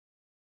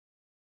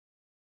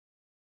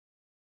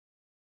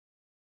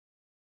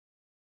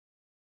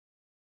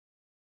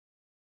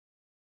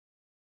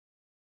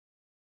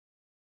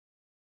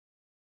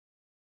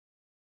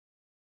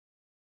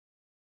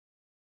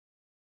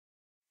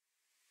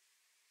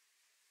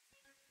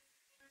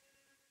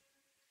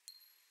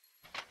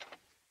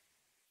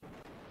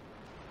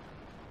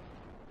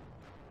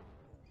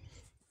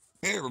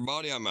Hey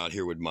everybody, I'm out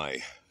here with my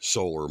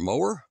solar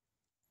mower,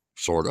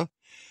 sorta.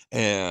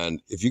 And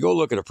if you go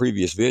look at a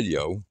previous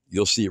video,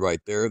 you'll see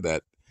right there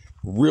that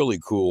really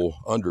cool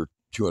under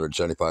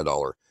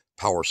 $275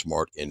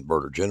 PowerSmart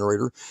inverter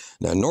generator.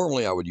 Now,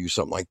 normally I would use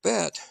something like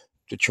that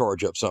to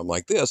charge up something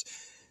like this,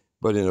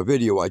 but in a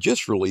video I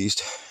just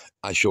released,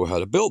 I show how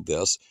to build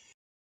this.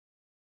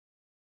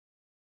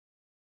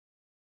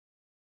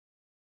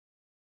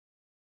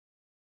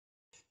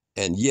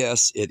 And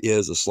yes, it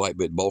is a slight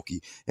bit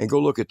bulky. And go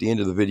look at the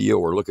end of the video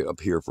or look it up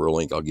here for a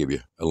link. I'll give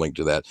you a link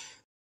to that.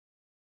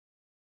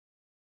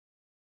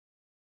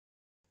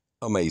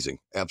 Amazing,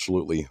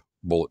 absolutely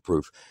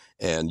bulletproof,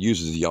 and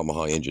uses the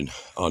Yamaha engine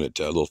on it,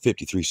 a little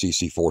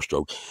 53cc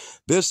 4-stroke.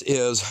 This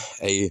is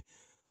a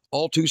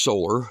all-2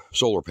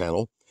 solar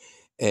panel,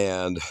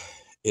 and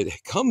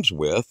it comes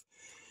with,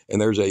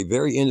 and there's a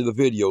very end of the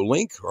video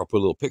link, or I'll put a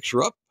little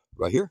picture up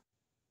right here.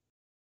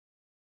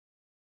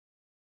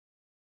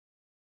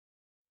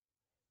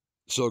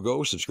 So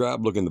go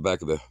subscribe, look in the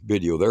back of the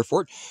video there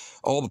for it.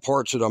 All the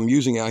parts that I'm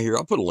using out here,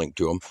 I'll put a link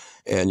to them,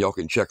 and y'all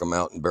can check them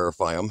out and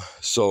verify them.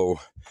 So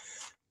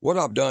what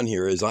I've done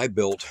here is I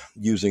built,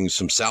 using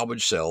some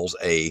salvage cells,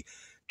 a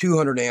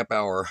 200 amp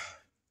hour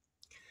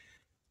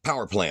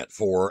power plant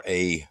for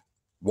a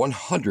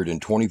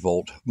 120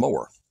 volt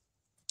mower.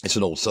 It's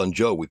an old Sun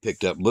Joe we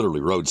picked up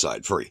literally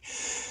roadside free.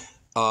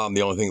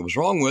 The only thing that was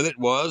wrong with it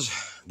was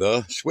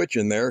the switch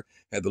in there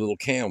had the little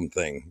cam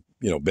thing,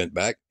 bent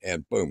back,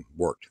 and boom,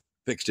 worked.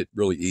 Fixed it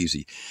really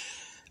easy.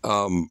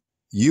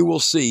 You will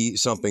see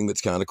something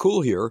that's kind of cool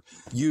here.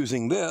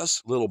 Using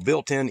this little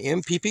built-in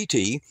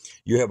MPPT,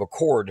 you have a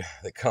cord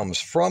that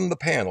comes from the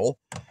panel.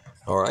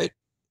 All right,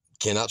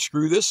 cannot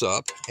screw this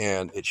up,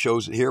 and it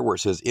shows it here where it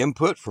says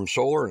input from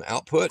solar and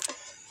output.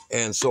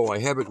 And so I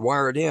have it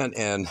wired in,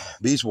 and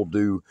this will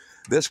do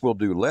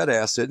lead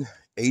acid,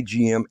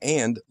 AGM,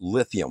 and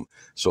lithium.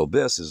 So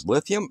this is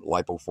lithium,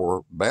 LiPo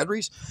 4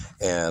 batteries,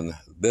 and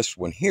this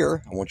one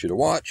here, I want you to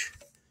watch.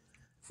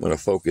 I'm going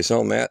to focus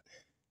on that.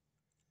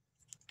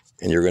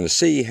 And you're going to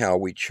see how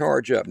we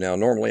charge up. Now,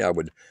 normally I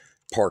would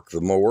park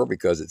the mower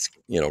because it's,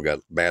 got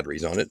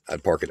batteries on it.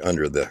 I'd park it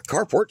under the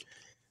carport.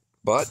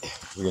 But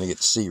you're going to get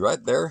to see right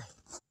there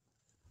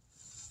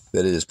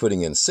that it is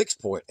putting in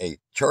 6.8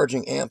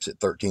 charging amps at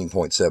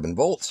 13.7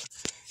 volts.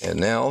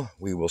 And now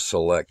we will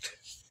select,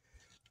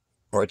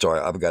 all right, sorry,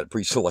 I've got it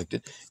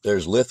pre-selected.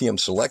 There's lithium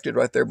selected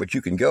right there, but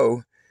you can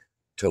go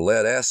to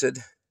lead acid.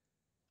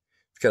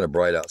 It's kind of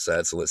bright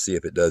outside, so let's see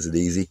if it does it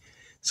easy.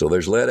 So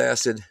there's lead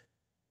acid.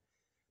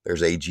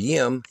 There's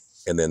AGM,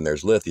 and then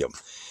there's lithium.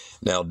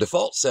 Now,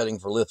 default setting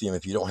for lithium,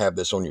 if you don't have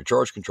this on your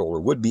charge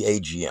controller, would be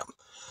AGM.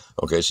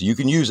 Okay, so you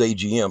can use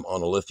AGM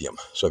on a lithium.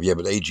 So if you have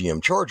an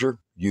AGM charger,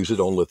 use it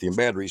on lithium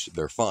batteries.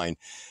 They're fine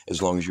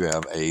as long as you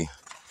have a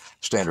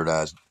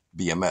standardized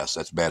BMS.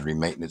 That's battery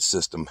maintenance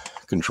system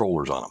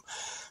controllers on them.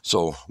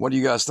 So what do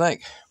you guys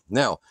think?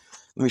 Now,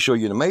 let me show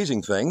you an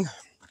amazing thing.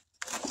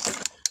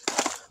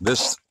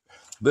 This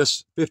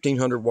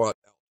 1500 watt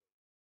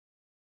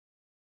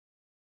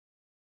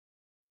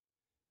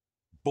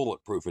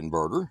bulletproof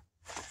inverter.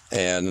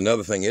 And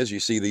another thing is,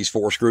 you see these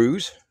 4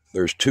 screws.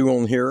 There's 2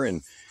 on here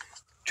and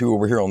 2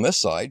 over here on this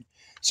side.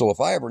 So if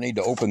I ever need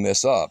to open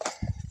this up,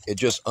 it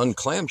just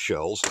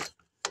unclamshells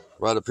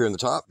right up here in the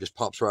top, just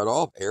pops right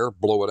off, air,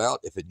 blow it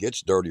out if it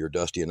gets dirty or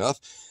dusty enough.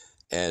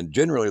 And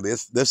generally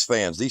these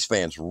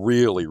fans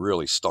really,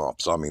 really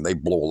stomp. So, I mean, they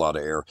blow a lot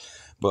of air,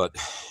 but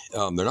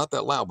they're not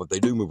that loud, but they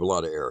do move a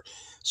lot of air.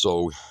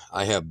 So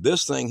I have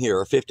this thing here,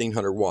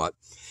 1500 watt,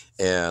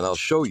 and I'll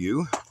show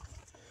you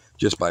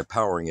just by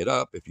powering it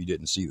up. If you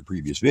didn't see the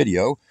previous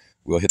video,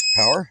 we'll hit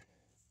the power.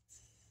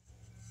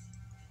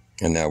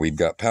 And now we've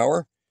got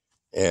power.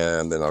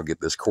 And then I'll get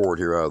this cord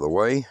here out of the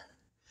way.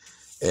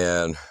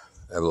 And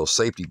I have a little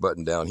safety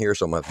button down here,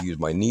 so I'm going to have to use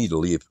my knee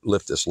to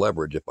lift this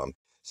leverage if I'm...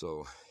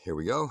 So here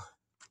we go.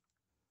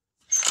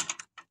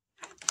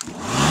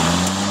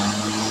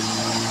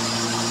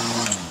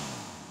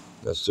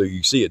 So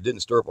you see it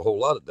didn't stir up a whole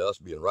lot of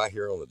dust being right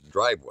here on the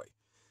driveway.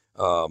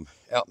 Out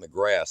in the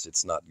grass,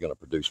 it's not going to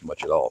produce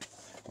much at all.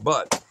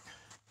 But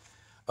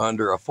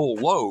under a full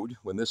load,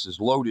 when this is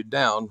loaded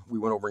down, we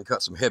went over and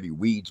cut some heavy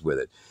weeds with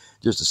it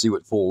just to see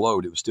what full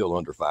load. It was still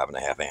under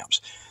 5.5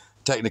 amps.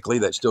 Technically,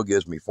 that still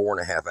gives me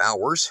 4.5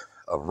 hours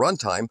of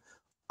runtime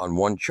on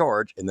one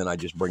charge, and then I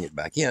just bring it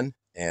back in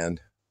and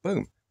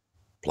boom,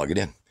 plug it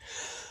in.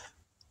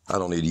 I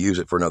don't need to use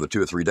it for another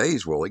 2 or 3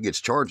 days. Well, it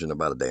gets charged in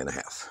about a day and a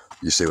half.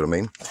 You see what I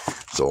mean?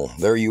 So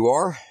there you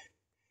are.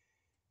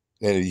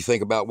 And if you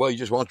think about, well,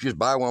 you want to just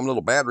buy one of them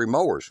little battery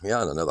mowers.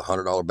 Yeah, and another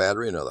 $100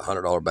 battery, another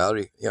 $100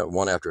 battery,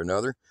 one after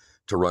another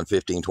to run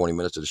 15, 20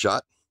 minutes at a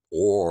shot.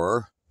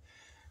 Or,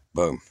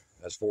 boom,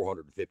 that's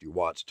 450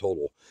 watts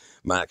total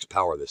max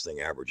power this thing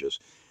averages.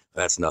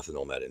 That's nothing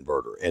on that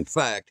inverter. In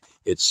fact,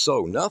 it's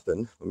so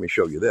nothing. Let me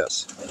show you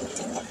this.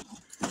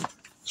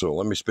 So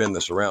let me spin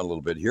this around a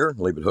little bit here,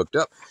 leave it hooked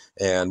up.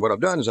 And what I've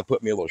done is I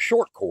put me a little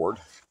short cord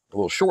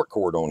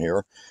on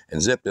here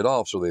and zipped it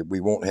off so that we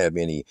won't have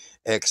any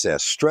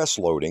excess stress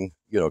loading,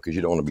 because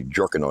you don't want to be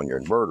jerking on your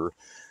inverter.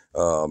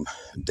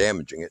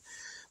 damaging it.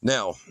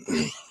 Now,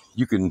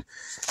 you can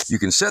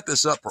set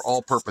this up for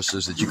all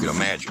purposes that you can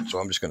imagine. So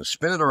I'm just going to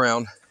spin it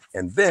around,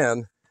 and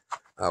then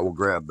I will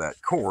grab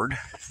that cord.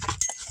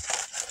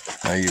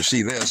 Now you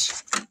see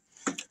this.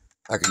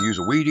 I can use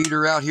a weed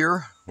eater out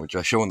here, which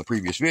I show in the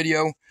previous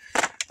video,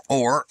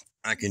 or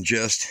I can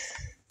just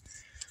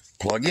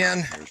plug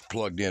in. There's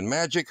plugged in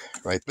magic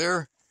right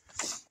there.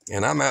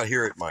 And I'm out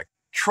here at my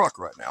truck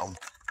right now.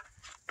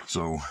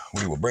 So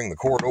we will bring the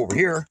cord over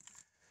here,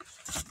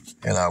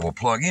 and I will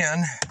plug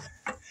in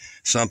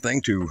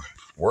something to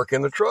work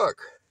in the truck.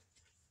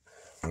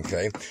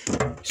 Okay,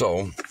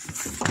 so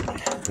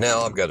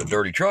now I've got a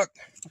dirty truck,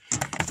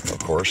 of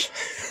course.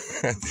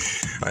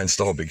 I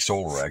installed big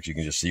solar racks. You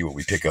can just see what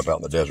we pick up out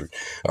in the desert.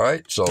 All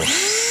right, so there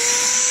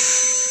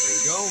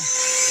you go.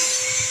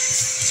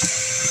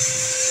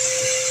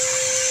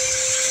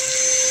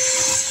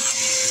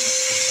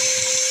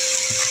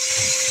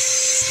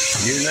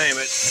 You name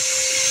it.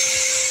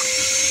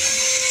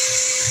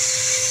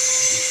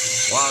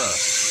 A lot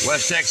of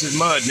West Texas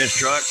mud in this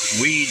truck.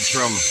 Weeds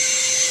from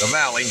the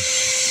valley.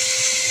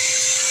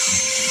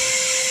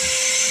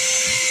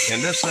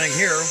 And this thing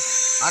here,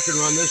 I can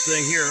run this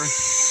thing here.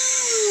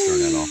 Turn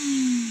that off.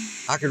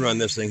 I can run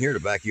this thing here to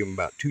vacuum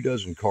about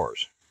 24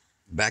 cars.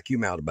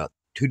 Vacuum out about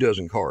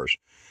 24 cars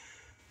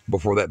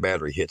before that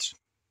battery hits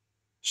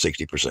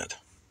 60%.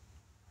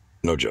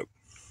 No joke.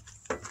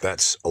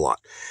 That's a lot.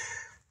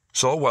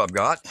 So what I've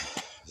got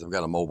is I've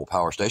got a mobile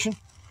power station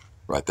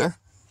right there.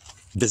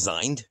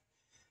 Designed,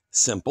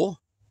 simple,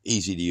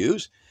 easy to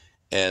use,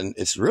 and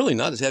it's really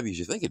not as heavy as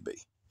you think it'd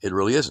be. It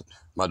really isn't.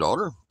 My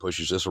daughter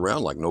pushes this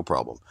around like no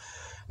problem.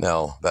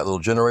 Now, that little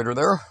generator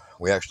there,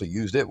 we actually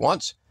used it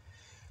once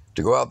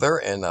to go out there,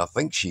 and I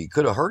think she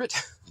could have heard it,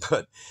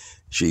 but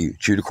she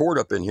chewed a cord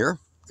up in here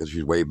because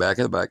she's way back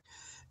in the back,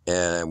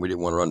 and we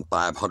didn't want to run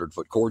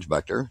 500-foot cords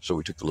back there, so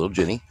we took the little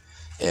Jenny,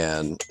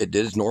 and it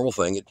did its normal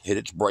thing. It hit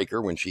its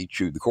breaker when she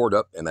chewed the cord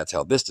up, and that's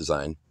how this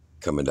design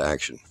come into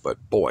action. But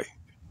boy,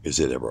 is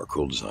it ever a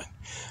cool design.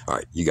 All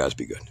right, you guys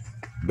be good.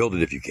 Build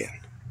it if you can.